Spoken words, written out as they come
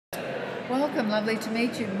Welcome, lovely to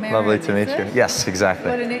meet you, Meron. Lovely to meet you. Yes, exactly.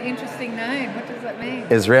 What an interesting name. What does that mean?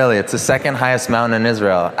 Israeli. It's the second highest mountain in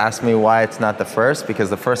Israel. Ask me why it's not the first, because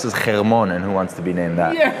the first is Hermon, and who wants to be named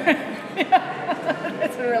that? Yeah.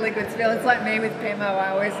 That's a really good spell. It's like me with Pemo.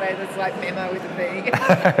 I always say that's like Memo with a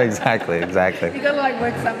B. Exactly. You've got to like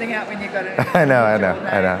work something out when you've got it. I know.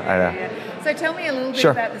 Yeah. So tell me a little bit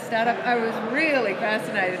Sure. about the startup. I was really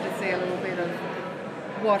fascinated to see a little bit of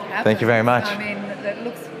what happened. Thank you very much. I mean, that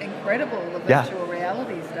looks incredible, the virtual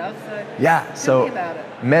reality stuff. So tell me about it.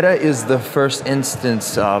 Meta is the first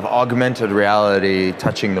instance of augmented reality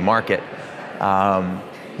touching the market.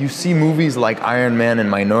 You see movies like Iron Man and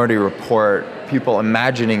Minority Report, people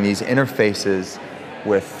imagining these interfaces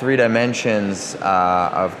with 3 dimensions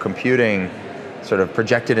of computing sort of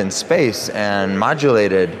projected in space and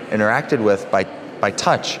modulated, interacted with by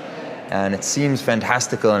touch. And it seems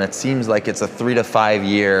fantastical, and it seems like it's a 3 to 5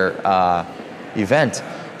 year event.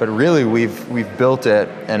 But really, we've built it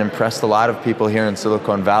and impressed a lot of people here in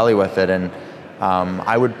Silicon Valley with it. And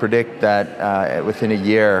I would predict that within a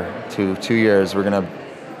year to 2 years, we're going to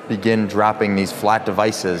begin dropping these flat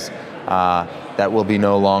devices that will be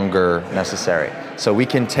no longer necessary. So we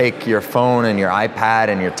can take your phone and your iPad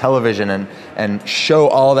and your television and show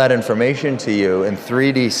all that information to you in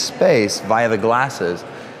 3D space via the glasses.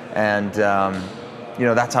 And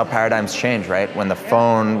that's how paradigms change, right? When the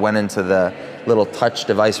phone went into the little touch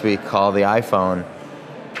device we call the iPhone,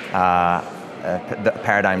 the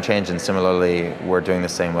paradigm changed, and similarly, we're doing the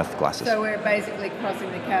same with glasses. So we're basically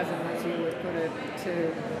crossing the chasm, as you would put it,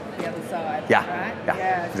 to the other side, yeah. right?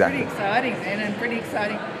 Yeah, It's exactly. pretty exciting, man, and pretty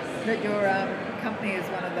exciting that your company is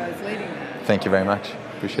one of those leading that. Thank you very much.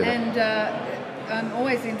 Appreciate it. And I'm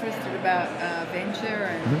always interested about venture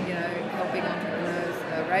and helping entrepreneurs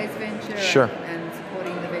raise venture and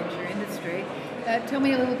supporting the venture industry. Tell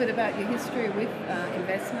me a little bit about your history with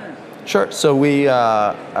investment. Sure. So we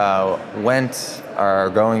are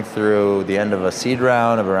going through the end of a seed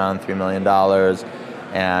round of around $3 million,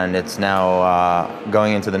 and it's now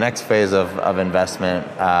going into the next phase of investment,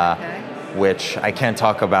 which I can't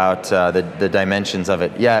talk about the dimensions of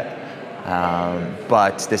it yet.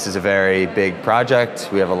 But this is a very big project.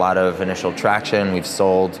 We have a lot of initial traction. We've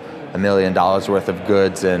sold $1 million worth of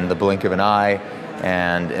goods in the blink of an eye,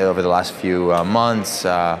 and over the last few months,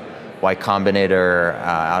 Y Combinator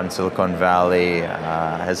out in Silicon Valley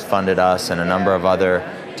has funded us, and a number of other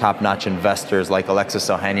top-notch investors like Alexis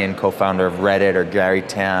Ohanian, co-founder of Reddit, or Gary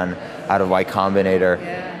Tan out of Y Combinator,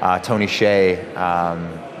 Tony Hsieh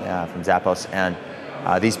from Zappos, and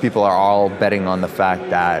these people are all betting on the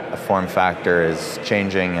fact that a form factor is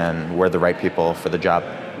changing and we're the right people for the job.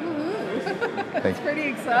 It's pretty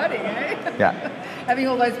exciting, eh? Yeah. Having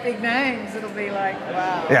all those big names, it'll be like,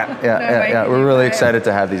 wow. Yeah. We're really excited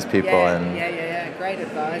to have these people. Yeah. Great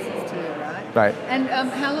advisors too, right? Right. And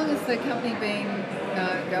how long has the company been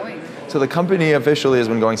going? So the company officially has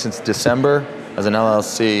been going since December as an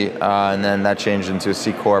LLC, and then that changed into a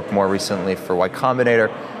C Corp more recently for Y Combinator.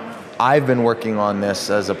 I've been working on this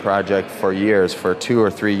as a project for years, for 2 or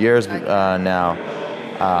 3 years now.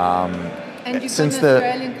 And you've got an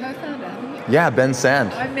Australian co-founder, haven't you? Yeah, Ben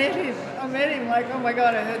Sand. I met him. Like, oh my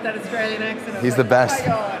God, I heard that Australian accent. He's the best. Oh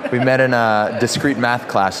my God. We met in a discrete math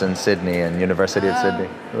class in Sydney, in University of Sydney.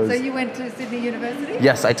 So you went to Sydney University?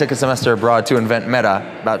 Yes, I took a semester abroad to invent Meta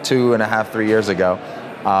about 2.5, 3 years ago.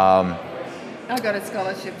 I got a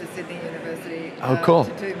scholarship to Sydney University cool.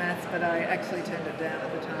 to do maths, but I actually turned it down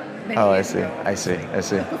at the time. I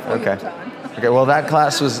see. Okay. Okay. Well, that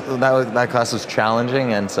class was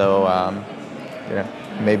challenging, and so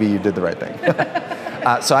maybe you did the right thing.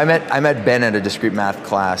 So I met Ben at a discrete math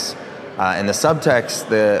class, and the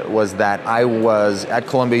subtext was that I was at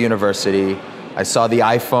Columbia University. I saw the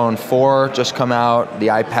iPhone 4 just come out, the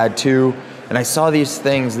iPad 2, and I saw these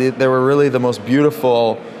things. They were really the most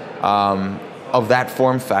beautiful of that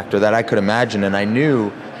form factor that I could imagine, and I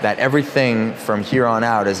knew that everything from here on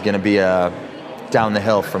out is going to be down the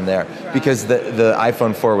hill from there, because the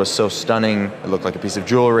iPhone 4 was so stunning. It looked like a piece of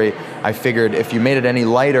jewelry. I figured if you made it any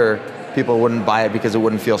lighter, people wouldn't buy it because it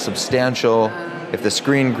wouldn't feel substantial. If the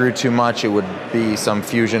screen grew too much, it would be some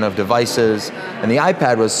fusion of devices. And the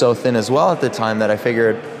iPad was so thin as well at the time that I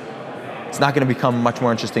figured it's not going to become much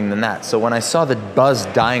more interesting than that. So when I saw the buzz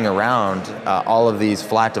dying around all of these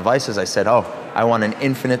flat devices, I said, I want an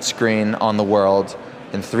infinite screen on the world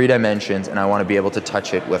in 3 dimensions, and I want to be able to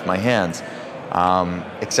touch it with my hands.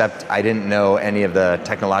 Except I didn't know any of the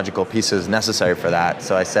technological pieces necessary for that.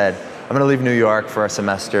 So I said, I'm going to leave New York for a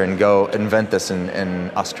semester and go invent this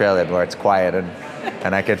in Australia, where it's quiet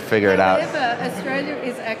and I could figure it out. However, Australia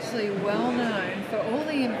is actually well known for all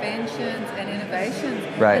the inventions and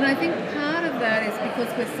innovations. Right. And I think part that is because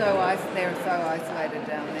they're so isolated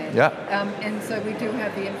down there. Yeah. And so we do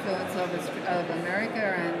have the influence of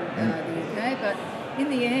America and the UK, but in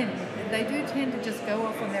the end, they do tend to just go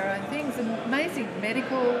off on their own things. And amazing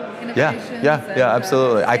medical innovations. Yeah,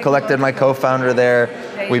 absolutely. I collected my co-founder there.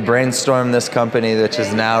 We brainstormed this company, which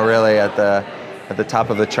is now really at the top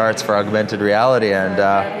of the charts for augmented reality, and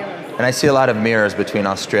I see a lot of mirrors between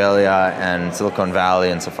Australia and Silicon Valley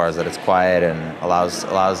insofar as that it's quiet and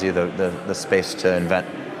allows you the space to invent.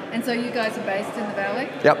 And so you guys are based in the valley?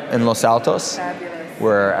 Yep, in Los Altos. Fabulous.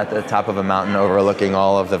 We're at the top of a mountain overlooking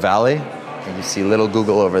all of the valley. And you see little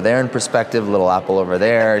Google over there in perspective, little Apple over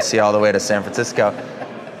there. You see all the way to San Francisco.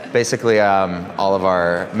 Basically, all of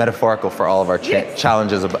our metaphorical for all of our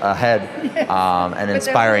challenges ahead, and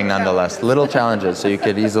inspiring nonetheless. Little challenges, so you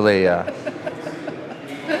could easily. Well,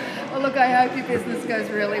 look, I hope your business goes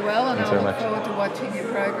really well, and I look forward to watching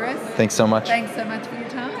your progress. Thanks so much. Thanks so much for your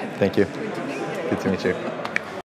time. Thank you. Good to meet you. Good to meet you.